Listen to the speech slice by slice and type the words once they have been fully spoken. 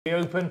We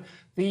open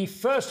the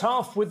first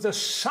half with the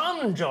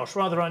Sun, Josh.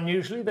 Rather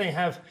unusually, they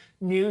have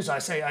news. I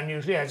say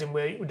unusually, as in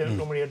we don't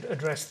normally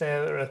address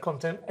their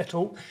content at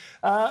all.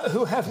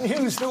 Who have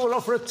news that will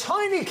offer a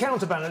tiny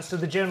counterbalance to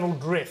the general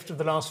drift of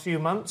the last few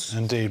months.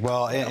 Indeed.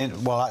 Well,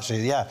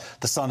 actually, yeah,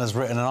 the Sun has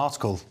written an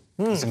article.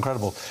 It's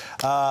incredible.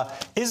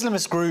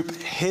 Islamist group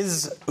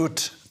Hizb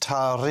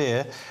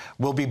Ut-Tahrir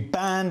will be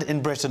banned in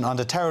Britain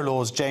under terror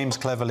laws, James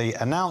cleverly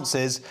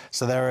announces.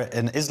 So they're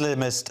an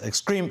Islamist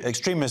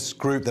extremist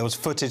group. There was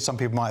footage, some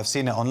people might have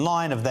seen it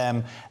online, of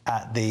them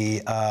at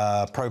the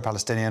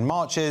pro-Palestinian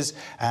marches,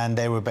 and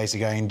they were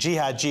basically going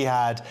jihad,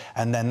 jihad,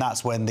 and then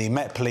that's when the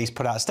Met Police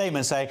put out a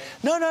statement saying,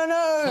 no, no,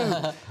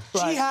 no,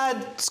 right.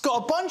 Jihad's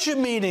got a bunch of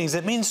meanings.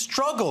 It means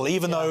struggle,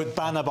 even though the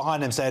banner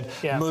behind him said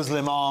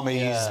Muslim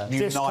armies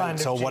unite kind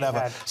of or whatever.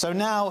 Jihad. So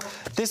now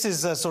this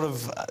is a sort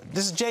of,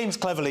 this is James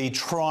cleverly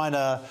trying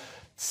to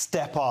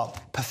step up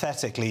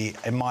pathetically,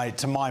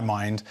 to my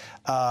mind,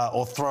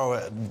 or throw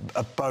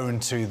a bone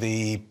to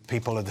the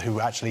people who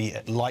actually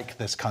like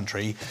this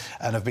country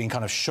and have been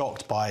kind of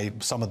shocked by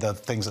some of the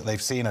things that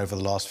they've seen over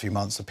the last few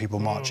months of people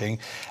marching.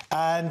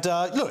 And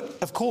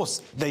look, of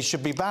course, they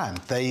should be banned.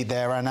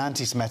 They're an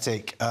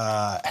anti-Semitic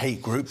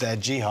hate group. They're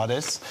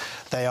jihadists.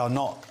 They are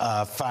not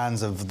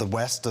fans of the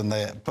West,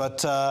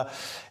 but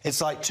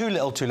it's like too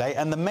little, too late.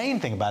 And the main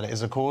thing about it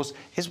is, of course,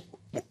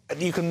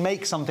 you can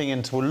make something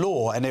into a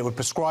law and they would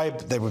prescribe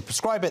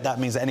it. That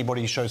means that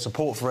anybody who shows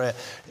support for it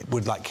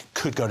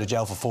could go to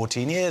jail for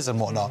 14 years and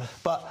whatnot.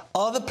 But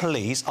are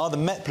the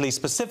Met Police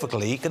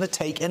specifically going to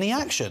take any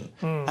action?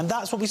 And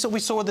that's what we saw. We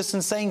saw this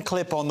insane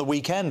clip on the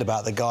weekend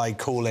about the guy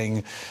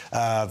calling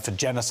for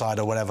genocide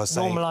or whatever,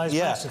 saying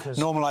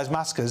normalised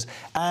massacres.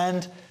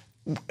 And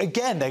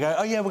again, they go,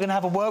 oh yeah, we're going to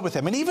have a word with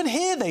him. And even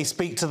here, they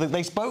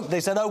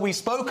said, oh, we've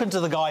spoken to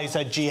the guy who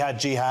said jihad,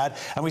 jihad,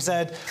 and we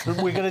said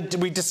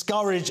we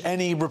discourage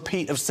any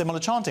repeat of similar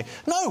chanting.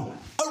 No,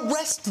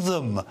 arrest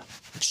them.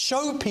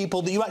 Show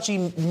people that you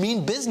actually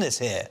mean business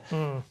here.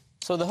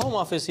 So the Home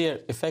Office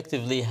here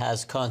effectively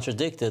has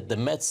contradicted the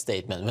Met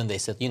statement when they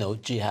said, you know,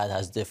 jihad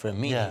has different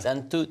meanings.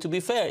 And to be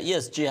fair,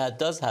 yes, jihad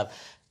does have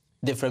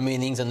different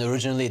meanings, and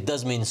originally it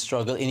does mean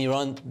struggle. In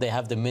Iran, they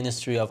have the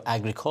Ministry of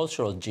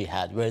Agricultural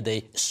Jihad, where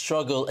they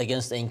struggle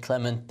against the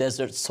inclement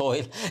desert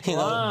soil, you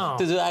know,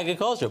 to do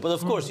agriculture. But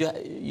of course,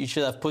 you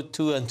should have put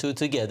two and two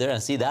together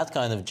and see that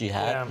kind of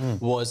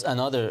jihad was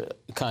another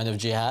kind of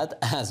jihad,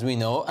 as we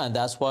know, and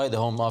that's why the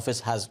Home Office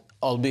has,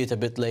 albeit a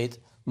bit late,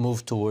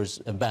 moved towards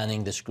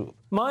banning this group.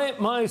 My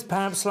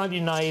perhaps slightly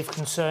naive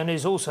concern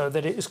is also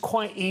that it is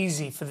quite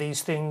easy for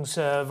these things,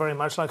 very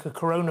much like a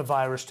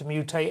coronavirus, to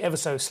mutate ever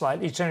so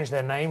slightly, change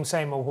their name,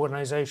 same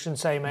organisation,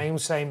 same aim,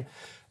 same,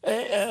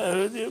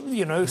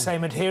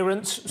 same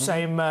adherents,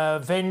 same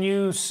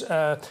venues,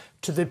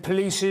 to the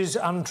police's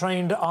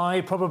untrained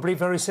eye, probably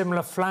very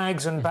similar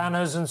flags and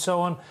banners and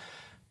so on.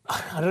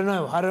 I don't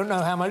know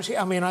how much.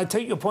 I mean, I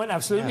take your point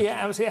absolutely. It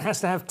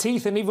has to have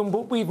teeth, and even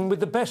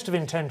with the best of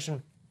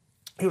intention,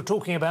 you're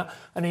talking about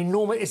an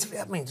enormous...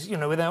 I mean, you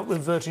know, without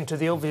reverting to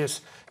the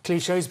obvious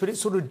cliches, but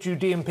it's sort of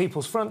Judean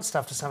People's Front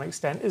stuff to some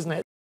extent, isn't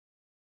it?